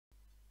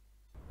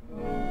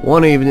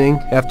One evening,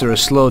 after a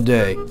slow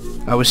day,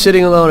 I was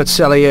sitting alone at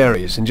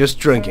Salieri's and just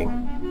drinking.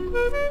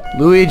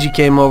 Luigi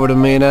came over to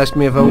me and asked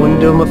me if I wouldn't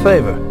do him a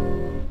favor.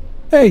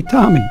 Hey,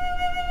 Tommy.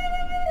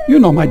 You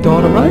know my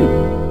daughter, right?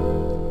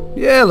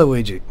 Yeah,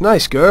 Luigi.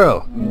 Nice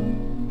girl.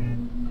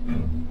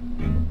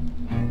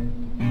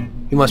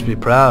 You must be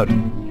proud.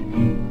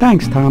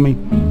 Thanks, Tommy.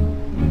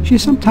 She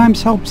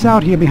sometimes helps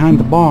out here behind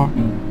the bar.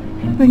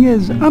 Thing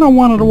is, I don't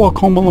want her to walk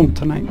home alone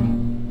tonight.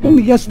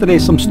 Only yesterday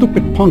some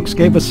stupid punks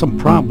gave us some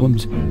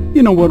problems.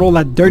 You know, with all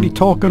that dirty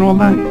talk and all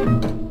that.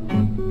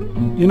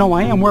 You know,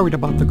 I am worried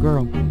about the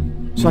girl.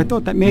 So I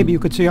thought that maybe you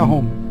could see her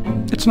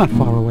home. It's not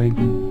far away.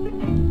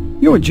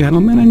 You're a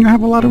gentleman and you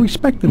have a lot of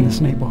respect in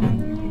this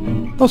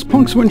neighborhood. Those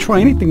punks wouldn't try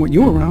anything with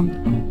you around.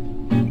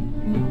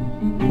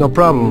 No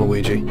problem,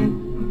 Luigi.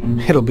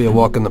 It'll be a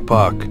walk in the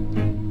park.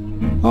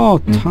 Oh,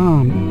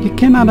 Tom, you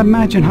cannot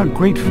imagine how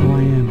grateful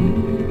I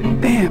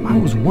am. Damn, I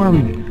was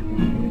worried.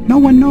 No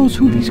one knows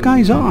who these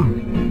guys are.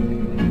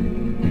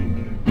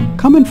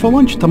 Come in for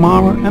lunch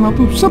tomorrow and I'll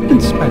do something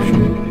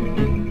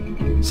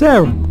special.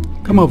 Sarah,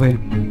 come over here.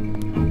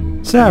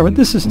 Sarah,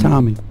 this is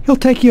Tommy. He'll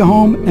take you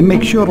home and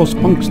make sure those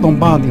punks don't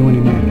bother you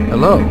anymore.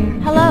 Hello.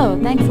 Hello,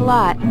 thanks a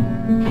lot.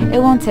 It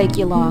won't take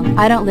you long.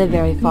 I don't live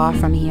very far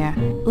from here.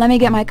 Let me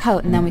get my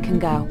coat and then we can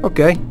go.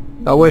 Okay,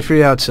 I'll wait for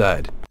you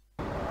outside.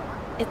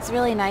 It's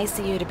really nice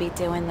of you to be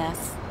doing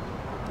this.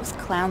 Those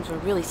clowns were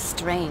really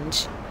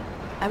strange.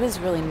 I was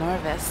really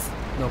nervous.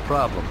 No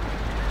problem.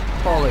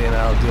 Paulie and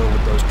I'll deal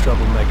with those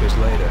troublemakers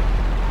later.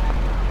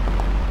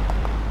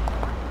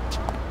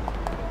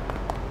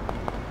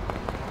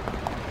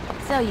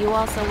 So you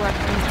also work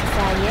for Mr.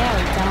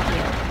 Salieri, don't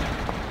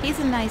you? He's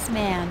a nice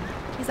man.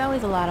 He's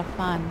always a lot of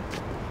fun.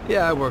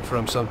 Yeah, I work for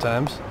him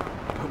sometimes.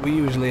 But we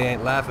usually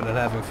ain't laughing and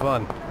having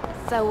fun.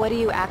 So what do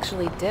you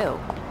actually do?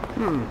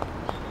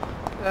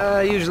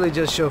 I usually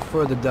just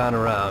chauffeur the Don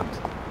around.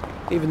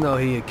 Even though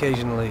he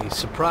occasionally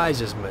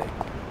surprises me.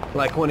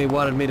 Like when he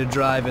wanted me to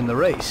drive in the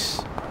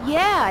race.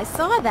 Yeah, I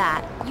saw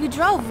that. You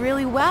drove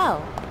really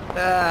well.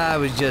 I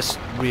was just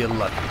real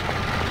lucky.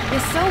 You're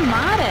so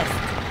modest.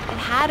 It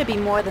had to be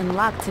more than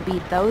luck to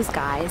beat those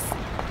guys.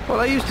 Well,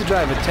 I used to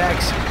drive a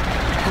taxi.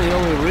 The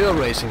only real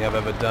racing I've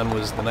ever done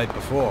was the night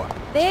before.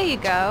 There you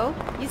go.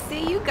 You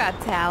see, you got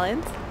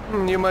talent.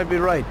 You might be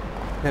right.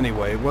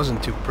 Anyway, it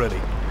wasn't too pretty.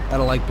 I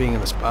don't like being in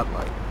the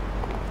spotlight.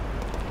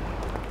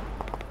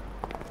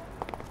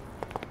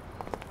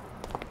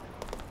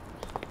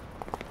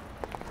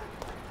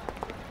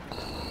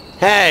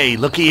 Hey,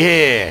 looky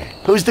here.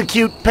 Who's the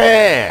cute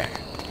pair?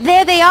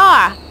 There they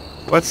are.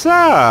 What's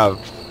up?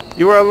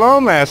 You were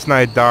alone last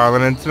night,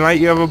 darling, and tonight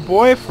you have a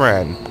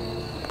boyfriend.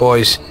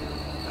 Boys,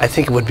 I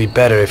think it would be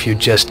better if you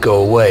just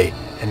go away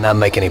and not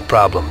make any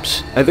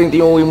problems. I think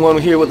the only one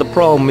here with a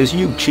problem is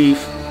you,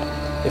 Chief.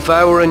 If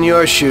I were in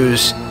your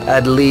shoes,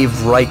 I'd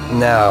leave right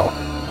now.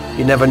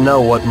 You never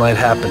know what might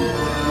happen.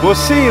 We'll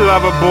see,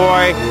 lover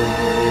boy.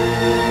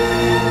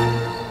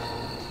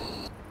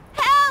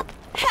 Help!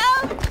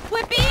 Help!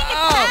 We're being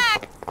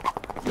attacked!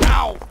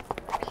 Ow!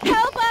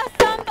 Help us,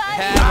 somebody!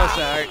 Have us,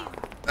 Art.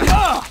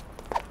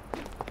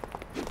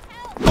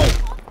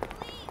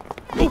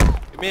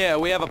 Come here,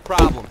 we have a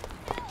problem.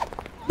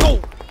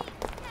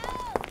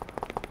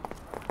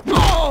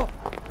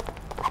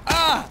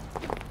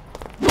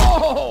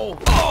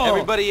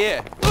 Everybody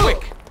here,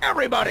 quick!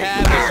 Everybody!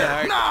 Have us,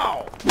 Art.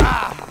 Now!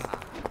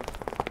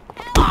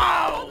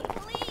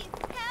 Please,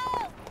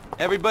 help!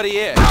 Everybody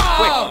here,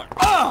 quick!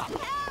 Help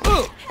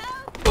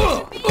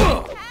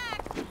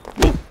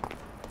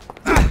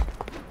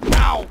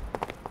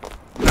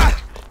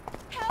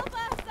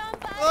us,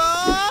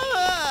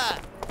 somebody!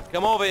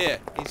 Come over here.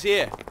 He's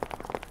here.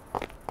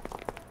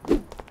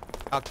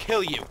 I'll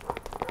kill you.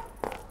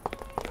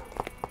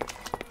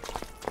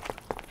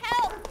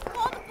 Help!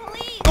 Call the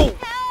police!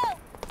 Help!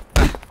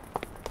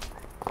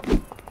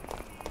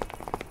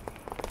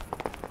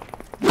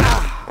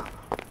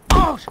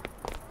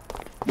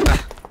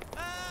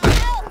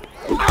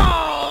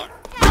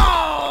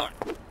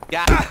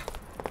 Got it.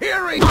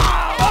 Here he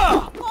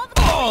Call the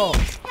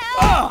police!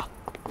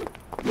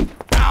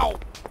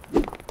 Help!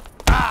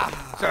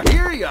 So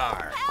here you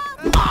are.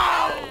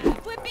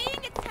 Help! We're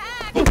being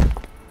attacked!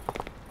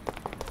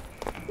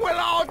 We'll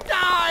all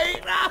die!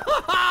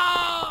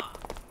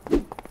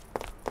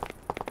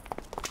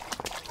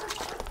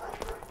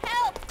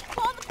 Help!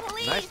 Call the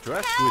police! Nice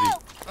dress,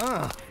 Help!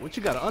 sweetie. What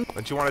you got on?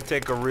 Don't you want to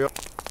take a real...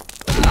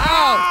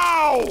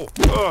 Ow!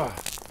 Ugh.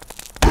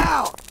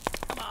 Ow!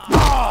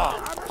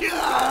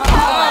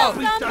 Help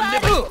us,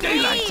 somebody!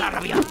 Daylights out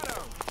of you!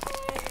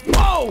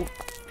 Oh!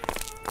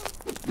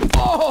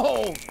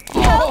 Oh!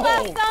 Help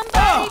us,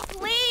 somebody,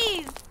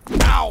 please!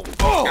 Ow!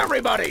 Oh!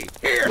 Everybody,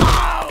 here!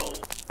 Ow!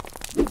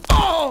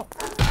 Oh!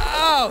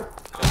 Out!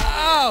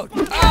 Out!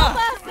 Help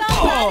us,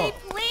 somebody,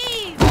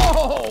 please!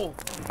 Oh!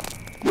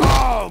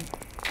 Oh!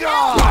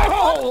 God!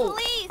 Call the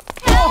police!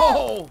 Help!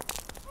 Oh!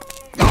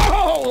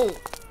 Oh!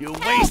 You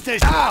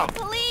wasted Ow!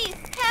 Police!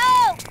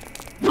 Help!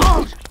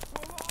 Oh!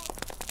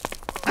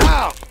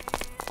 Ow!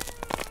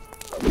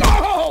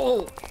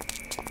 Oh!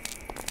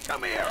 Come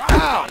Come here. I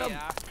got him.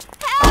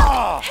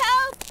 Help!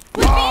 Help!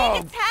 We're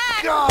being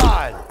attacked!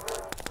 God!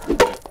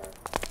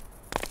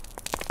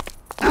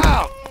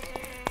 Ow!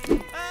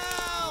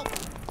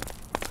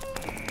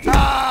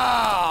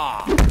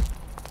 Ah!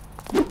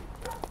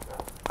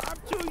 I'm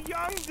too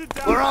young to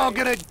die. We're all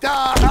gonna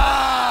die!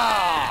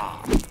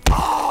 Ah!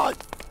 Oh!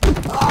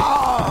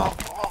 Oh!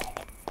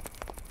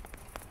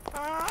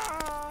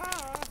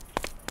 Ah.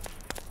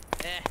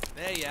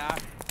 There you are.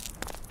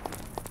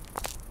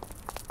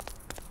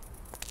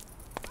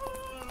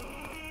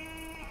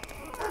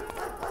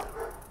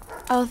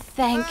 Oh,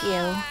 thank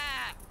you.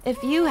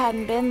 If you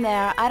hadn't been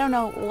there, I don't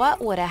know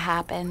what would have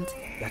happened.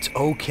 That's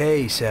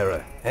okay,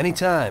 Sarah.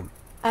 Anytime.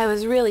 I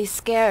was really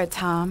scared,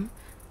 Tom.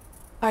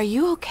 Are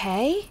you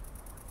okay?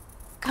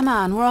 Come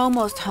on, we're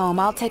almost home.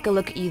 I'll take a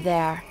look at you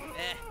there.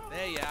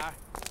 There you are.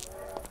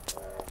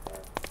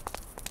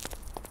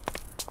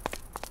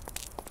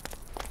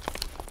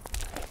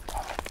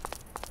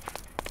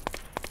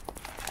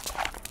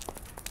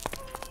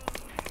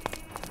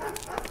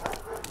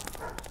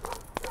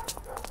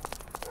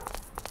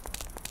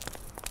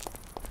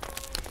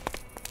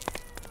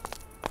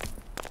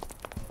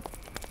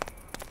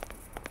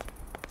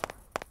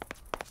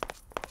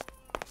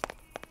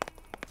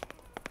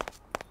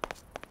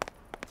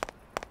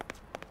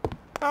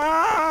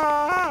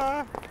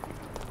 Ah.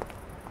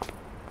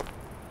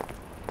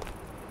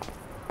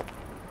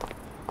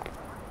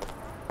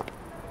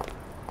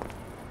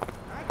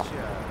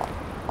 Gotcha.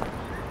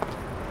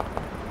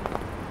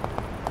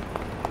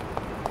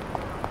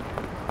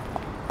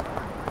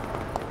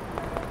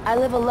 I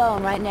live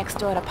alone right next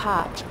door to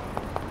Pop.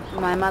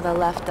 My mother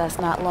left us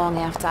not long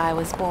after I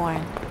was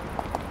born.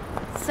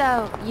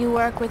 So, you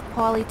work with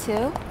Paulie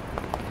too?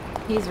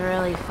 He's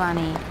really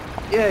funny.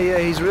 Yeah,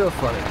 he's real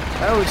funny.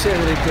 I always say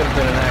that he could have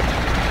been an actor.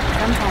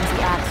 Sometimes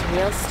he acts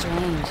real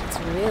strange. It's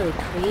really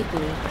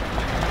creepy.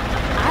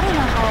 I don't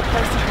know how a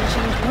person can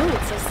change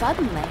moods so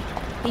suddenly.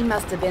 He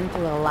must have been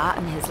through a lot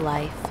in his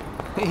life.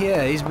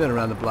 Yeah, he's been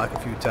around the block a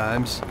few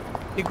times.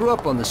 He grew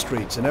up on the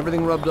streets and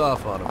everything rubbed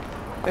off on him.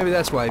 Maybe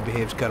that's why he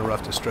behaves kind of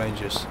rough to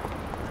strangers.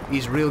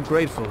 He's real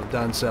grateful to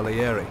Don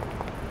Salieri.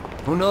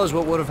 Who knows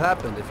what would have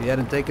happened if he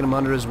hadn't taken him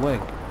under his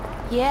wing.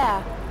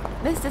 Yeah,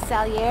 Mr.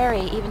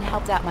 Salieri even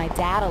helped out my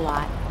dad a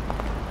lot.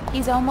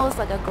 He's almost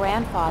like a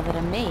grandfather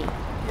to me.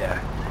 Yeah,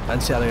 Don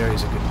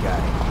Salieri's a good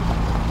guy.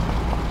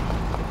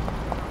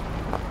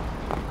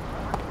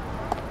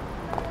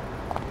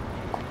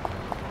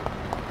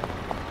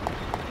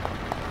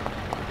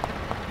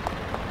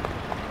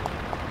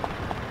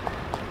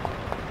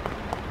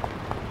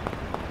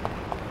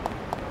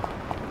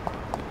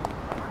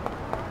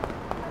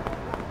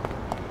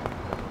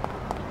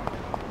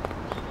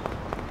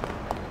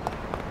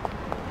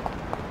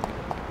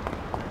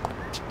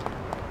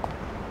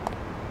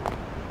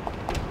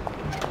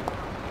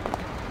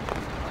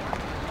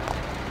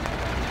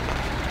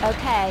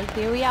 Okay,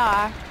 here we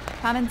are.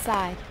 Come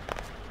inside.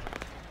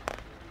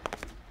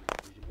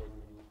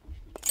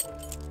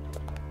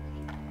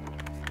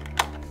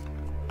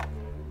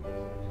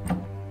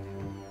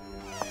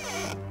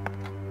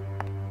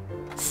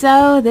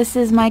 So, this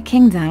is my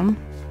kingdom.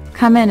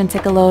 Come in and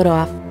take a load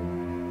off.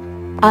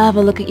 I'll have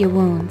a look at your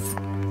wounds.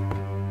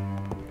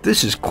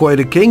 This is quite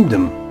a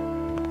kingdom.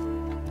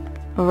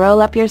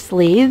 Roll up your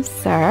sleeves,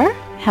 sir.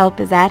 Help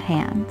is at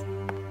hand.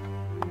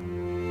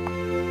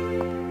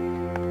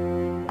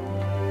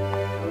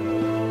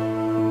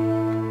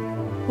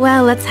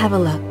 Well, let's have a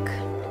look.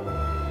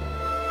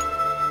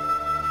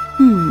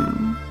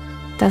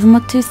 Doesn't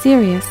look too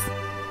serious.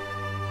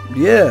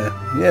 Yeah,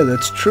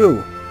 that's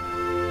true.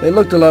 They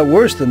looked a lot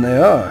worse than they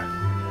are.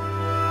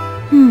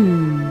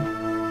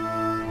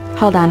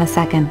 Hold on a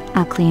second.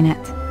 I'll clean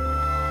it.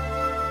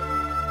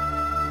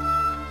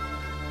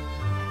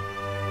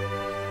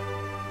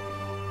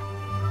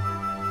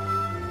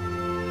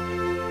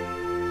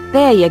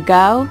 There you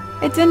go.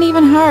 It didn't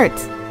even hurt.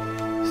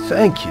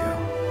 Thank you.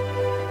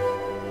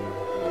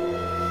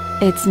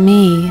 It's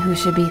me who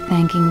should be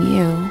thanking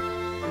you.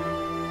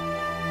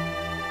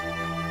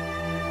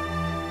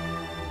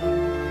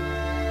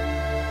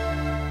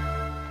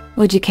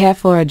 Would you care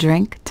for a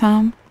drink,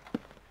 Tom?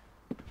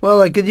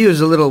 Well, I could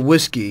use a little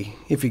whiskey,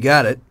 if you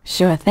got it.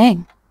 Sure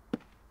thing.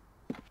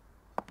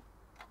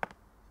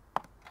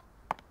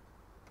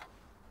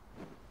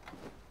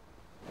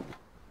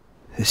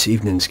 This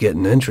evening's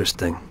getting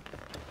interesting.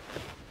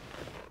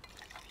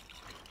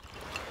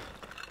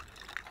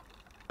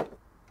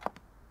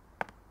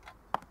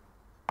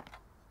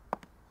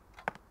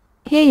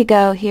 Here you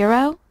go,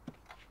 hero.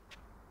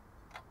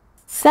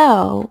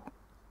 So,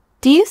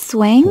 do you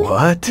swing?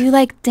 What? Do you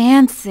like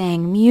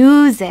dancing,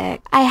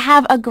 music? I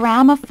have a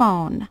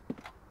gramophone.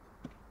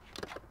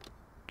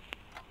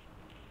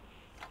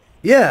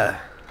 Yeah,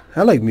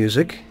 I like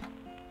music.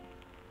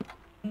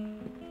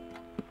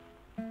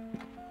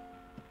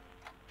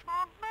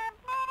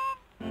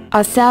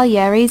 Are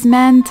Salieri's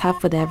men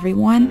tough with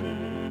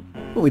everyone?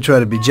 We try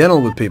to be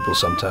gentle with people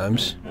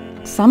sometimes,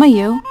 Some of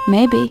you,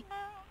 maybe.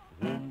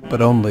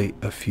 but only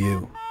a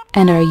few.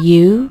 And are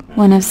you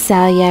one of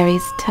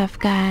Salieri's tough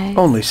guys?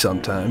 Only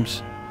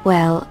sometimes.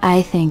 Well,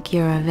 I think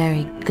you're a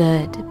very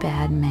good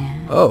bad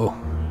man. Oh,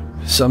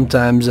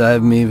 sometimes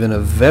I'm even a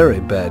very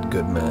bad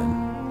good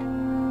man.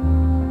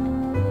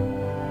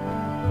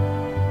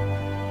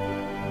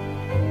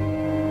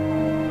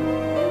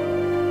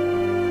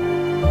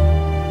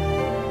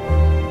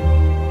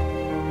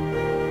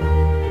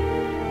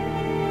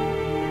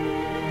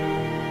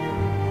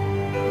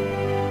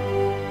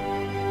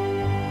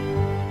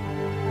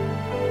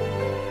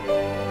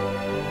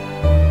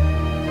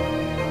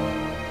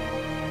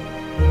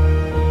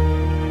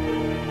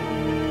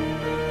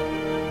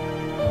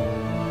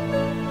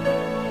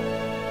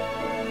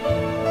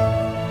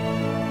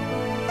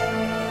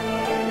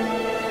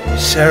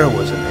 Sarah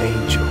was an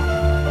angel.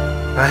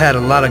 I had a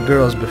lot of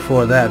girls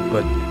before that,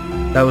 but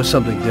that was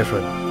something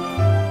different.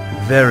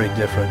 Very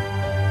different.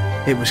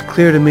 It was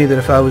clear to me that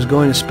if I was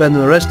going to spend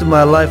the rest of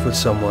my life with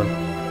someone,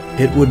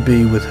 it would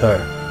be with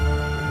her.